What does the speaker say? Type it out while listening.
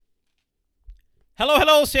Hello,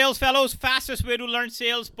 hello, sales fellows. Fastest way to learn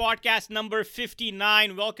sales podcast number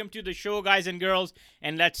 59. Welcome to the show, guys and girls.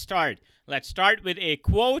 And let's start. Let's start with a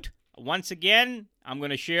quote. Once again, I'm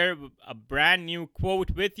going to share a brand new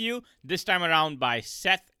quote with you, this time around by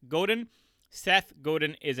Seth Godin. Seth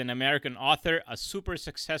Godin is an American author, a super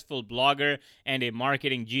successful blogger, and a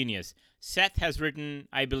marketing genius. Seth has written,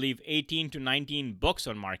 I believe, 18 to 19 books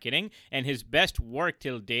on marketing, and his best work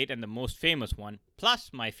till date, and the most famous one, plus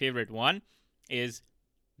my favorite one, is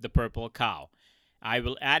The Purple Cow. I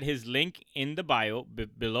will add his link in the bio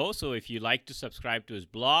below, so if you like to subscribe to his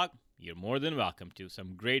blog, you're more than welcome to.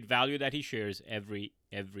 Some great value that he shares every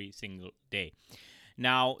single day.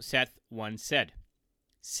 Now, Seth once said,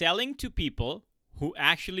 selling to people who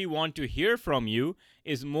actually want to hear from you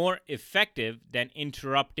is more effective than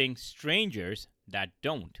interrupting strangers that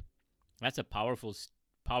don't. That's a powerful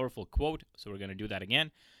quote, so we're going to do that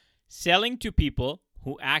again. Selling to people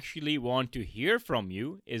who actually want to hear from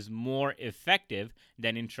you is more effective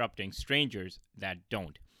than interrupting strangers that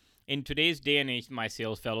don't. In today's day and age, my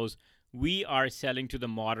sales fellows, we are selling to the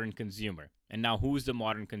modern consumer. And now, who's the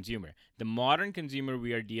modern consumer? The modern consumer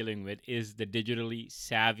we are dealing with is the digitally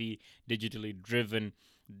savvy, digitally driven,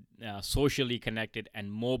 socially connected,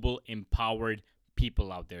 and mobile empowered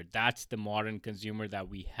people out there. That's the modern consumer that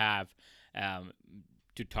we have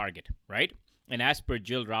to target, right? And as per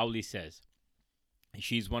Jill Rowley says,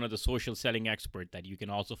 she's one of the social selling experts that you can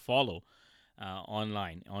also follow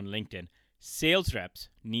online on LinkedIn. Sales reps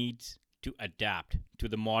needs to adapt to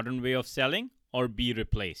the modern way of selling or be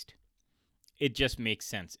replaced. It just makes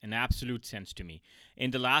sense, an absolute sense to me.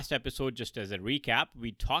 In the last episode, just as a recap,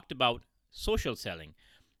 we talked about social selling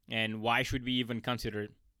and why should we even consider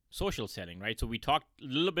social selling, right? So we talked a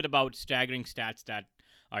little bit about staggering stats that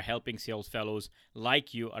are helping sales fellows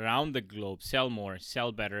like you around the globe sell more,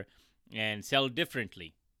 sell better, and sell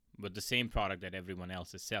differently with the same product that everyone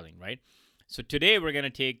else is selling, right? So today we're going to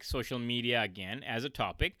take social media again as a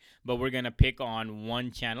topic, but we're going to pick on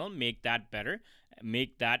one channel, make that better,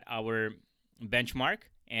 make that our benchmark,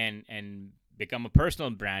 and become a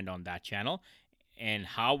personal brand on that channel. And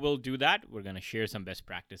how we'll do that, we're going to share some best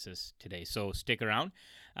practices today. So stick around.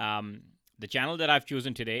 The channel that I've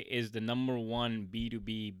chosen today is the number one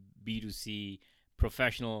B2B, B2C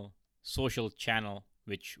professional social channel,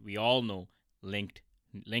 which we all know,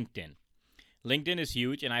 LinkedIn. LinkedIn is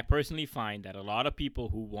huge, and I personally find that a lot of people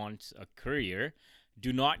who want a career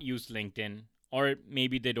do not use LinkedIn, or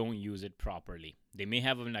maybe they don't use it properly. They may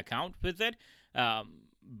have an account with it,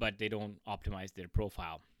 but they don't optimize their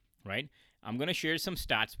profile, right? I'm going to share some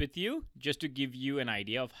stats with you just to give you an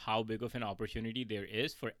idea of how big of an opportunity there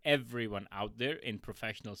is for everyone out there in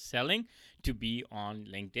professional selling to be on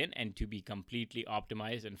LinkedIn and to be completely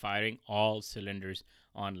optimized and firing all cylinders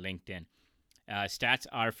on LinkedIn. Stats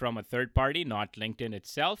are from a third party, not LinkedIn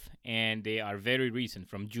itself, and they are very recent,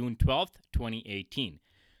 from June 12th, 2018.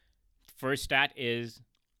 First stat is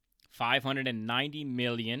 590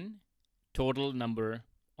 million total number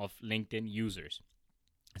of LinkedIn users.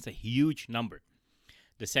 It's a huge number.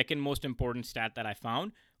 The second most important stat that I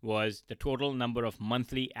found was the total number of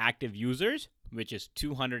monthly active users, which is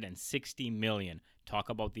 260 million. Talk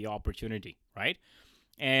about the opportunity, right?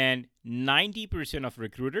 And 90% of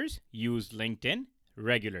recruiters use LinkedIn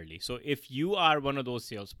regularly. So if you are one of those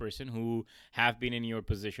salesperson who have been in your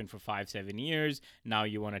position for 5-7 years, now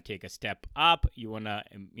you want to take a step up, you want to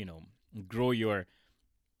grow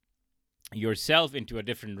yourself into a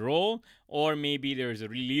different role, or maybe there's a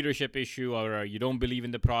leadership issue, or you don't believe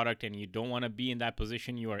in the product and you don't want to be in that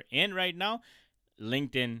position you are in right now,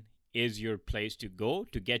 LinkedIn is your place to go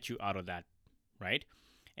to get you out of that, right?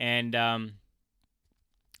 And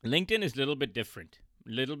LinkedIn is a little bit different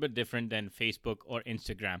than Facebook or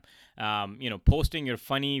Instagram. Posting your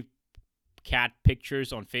funny cat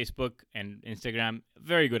pictures on Facebook and Instagram,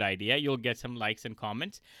 very good idea. You'll get some likes and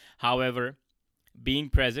comments. However, being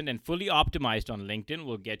present and fully optimized on LinkedIn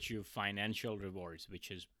will get you financial rewards, which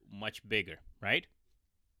is much bigger, right?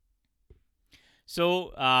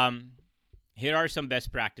 So here are some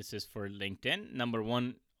best practices for LinkedIn. Number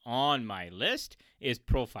one on my list is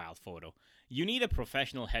profile photo. You need a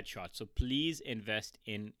professional headshot, so please invest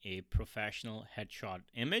in a professional headshot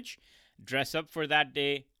image. Dress up for that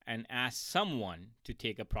day and ask someone to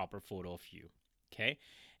take a proper photo of you, okay?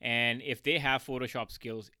 And if they have Photoshop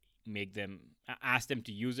skills, ask them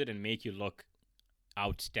to use it and make you look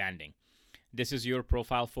outstanding. This is your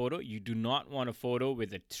profile photo. You do not want a photo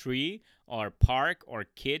with a tree or park or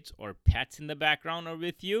kids or pets in the background or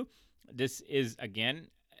with you. This is, again,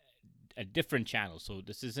 a different channel. So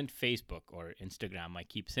this isn't Facebook or Instagram. I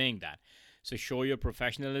keep saying that. So show your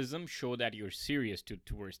professionalism, show that you're serious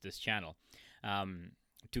towards this channel.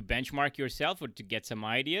 To benchmark yourself or to get some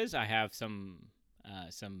ideas, I have some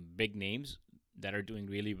big names that are doing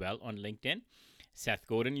really well on LinkedIn. Seth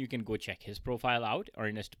Godin, you can go check his profile out.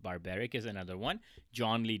 Ernest Barbaric is another one.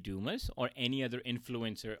 John Lee Dumas or any other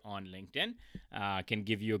influencer on LinkedIn can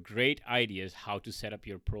give you great ideas how to set up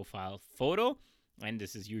your profile photo. And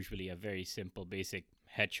this is usually a very simple, basic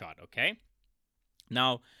headshot, okay?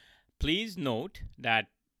 Now, please note that,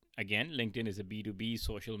 again, LinkedIn is a B2B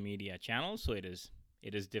social media channel, so it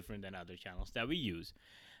is different than other channels that we use.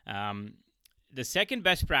 The second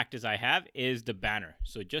best practice I have is the banner.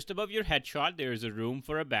 So just above your headshot, there is a room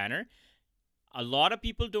for a banner. A lot of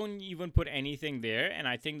people don't even put anything there, and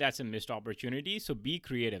I think that's a missed opportunity. So be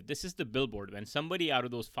creative. This is the billboard. When somebody out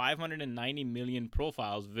of those 590 million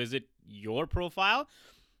profiles visit your profile,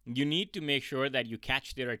 you need to make sure that you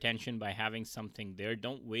catch their attention by having something there.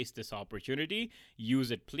 Don't waste this opportunity. Use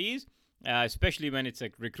it, please. Especially when it's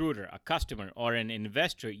a recruiter, a customer, or an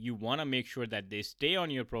investor, you want to make sure that they stay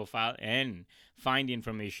on your profile and find the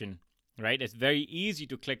information, right? It's very easy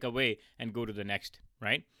to click away and go to the next,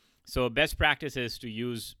 right? So best practice is to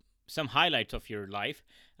use some highlights of your life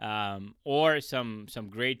or some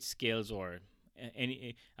great skills, or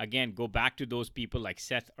again, go back to those people like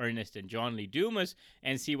Seth, Ernest, and John Lee Dumas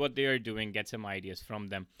and see what they are doing, get some ideas from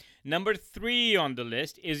them. Number 3 on the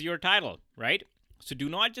list is your title, right? So do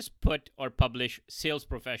not just put or publish sales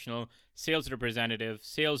professional, sales representative,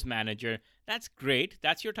 sales manager. That's great.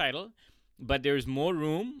 That's your title. But there's more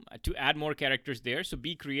room to add more characters there. So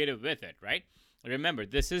be creative with it, right? Remember,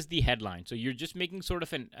 this is the headline. So you're just making sort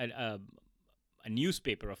of a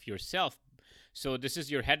newspaper of yourself. So this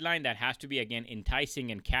is your headline that has to be, again,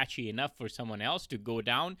 enticing and catchy enough for someone else to go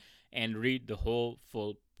down and read the whole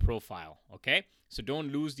full profile, okay? So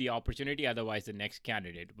don't lose the opportunity. Otherwise, the next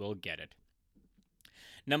candidate will get it.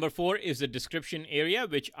 Number 4 is the description area,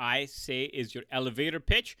 which I say is your elevator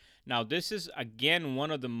pitch. Now, this is, again,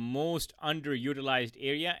 one of the most underutilized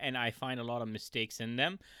area, and I find a lot of mistakes in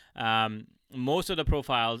them. Most of the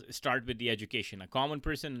profiles start with the education. A common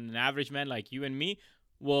person, an average man like you and me,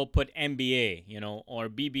 will put MBA, or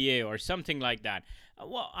BBA or something like that.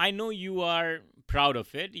 Well, I know you are proud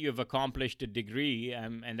of it. You've accomplished a degree,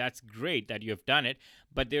 and that's great that you have done it.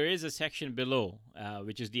 But there is a section below,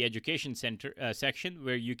 which is the education center section,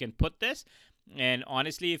 where you can put this. And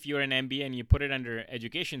honestly, if you're an MBA and you put it under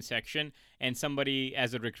education section, and somebody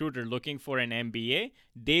as a recruiter looking for an MBA,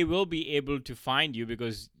 they will be able to find you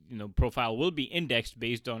because profile will be indexed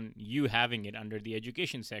based on you having it under the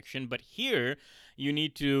education section. But here you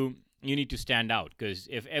need to stand out, because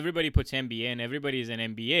if everybody puts MBA and everybody is an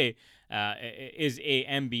MBA, is a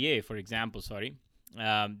MBA, for example,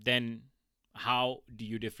 then how do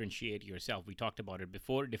you differentiate yourself? We talked about it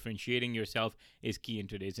before. Differentiating yourself is key in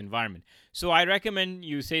today's environment. So I recommend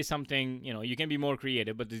you say something, you can be more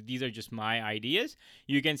creative, but these are just my ideas.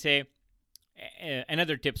 You can say,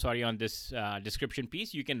 another tip, on this description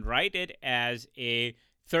piece, you can write it as a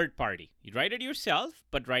third party. You write it yourself,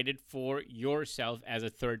 but write it for yourself as a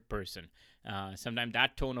third person. Sometimes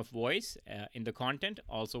that tone of voice in the content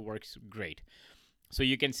also works great. So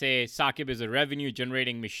you can say Saqib is a revenue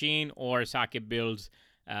generating machine, or Saqib builds,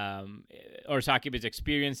 or Saqib is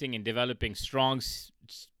experiencing and developing strong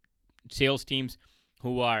sales teams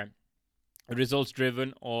who are results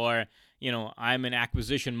driven, or I'm an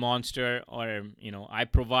acquisition monster, or I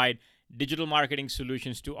provide digital marketing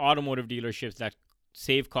solutions to automotive dealerships that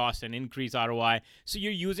save costs and increase ROI. So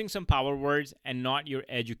you're using some power words and not your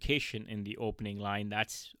education in the opening line.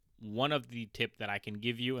 That's one of the tips that I can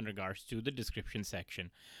give you in regards to the description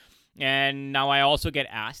section. And now I also get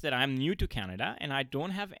asked that I'm new to Canada and I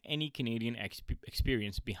don't have any Canadian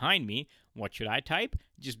experience behind me. What should I type?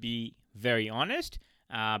 Just be very honest.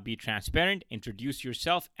 Be transparent, introduce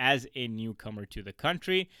yourself as a newcomer to the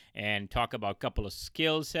country, and talk about a couple of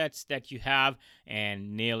skill sets that you have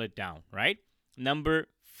and nail it down, right? Number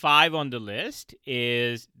 5 on the list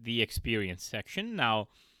is the experience section. Now,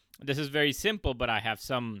 this is very simple, but I have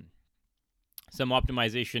some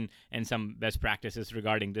optimization and some best practices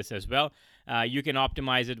regarding this as well. You can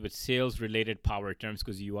optimize it with sales-related power terms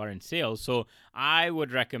because you are in sales. So I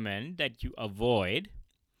would recommend that you avoid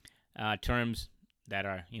terms that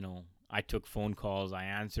are, I took phone calls, I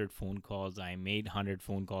answered phone calls, I made 100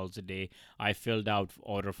 phone calls a day, I filled out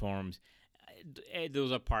order forms.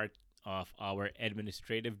 Those are part of our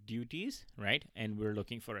administrative duties, right? And we're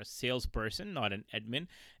looking for a salesperson, not an admin.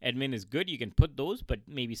 Admin is good. You can put those, but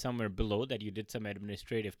maybe somewhere below that you did some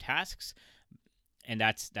administrative tasks, and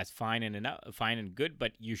that's fine and fine and good.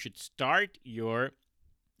 But you should start your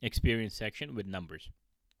experience section with numbers.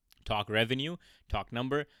 Talk revenue, talk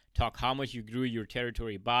number, talk how much you grew your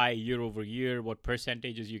territory by year over year, what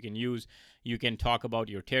percentages you can use. You can talk about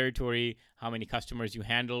your territory, how many customers you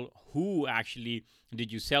handle, who actually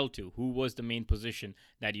did you sell to, who was the main position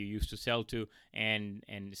that you used to sell to, and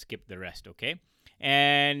skip the rest, okay?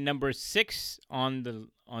 And number 6 on the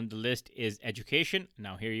list is education.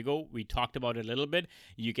 Now here you go. We talked about it a little bit.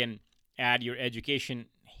 You can add your education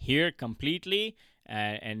here completely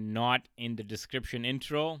and not in the description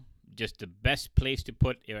intro. Just the best place to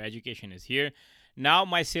put your education is here. Now,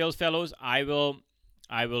 my sales fellows, I will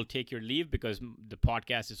take your leave because the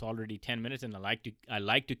podcast is already 10 minutes, and I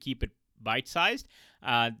like to keep it bite-sized.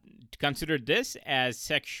 Consider this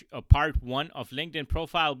as part 1 of LinkedIn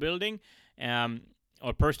profile building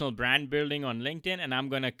or personal brand building on LinkedIn, and I'm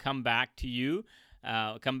gonna come back to you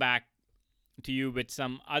with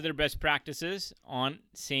some other best practices on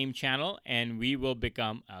same channel, and we will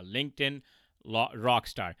become a LinkedIn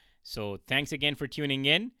rockstar. So thanks again for tuning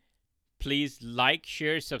in. Please like,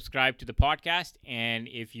 share, subscribe to the podcast. And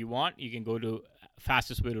if you want, you can go to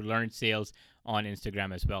Fastest Way to Learn Sales on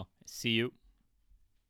Instagram as well. See you.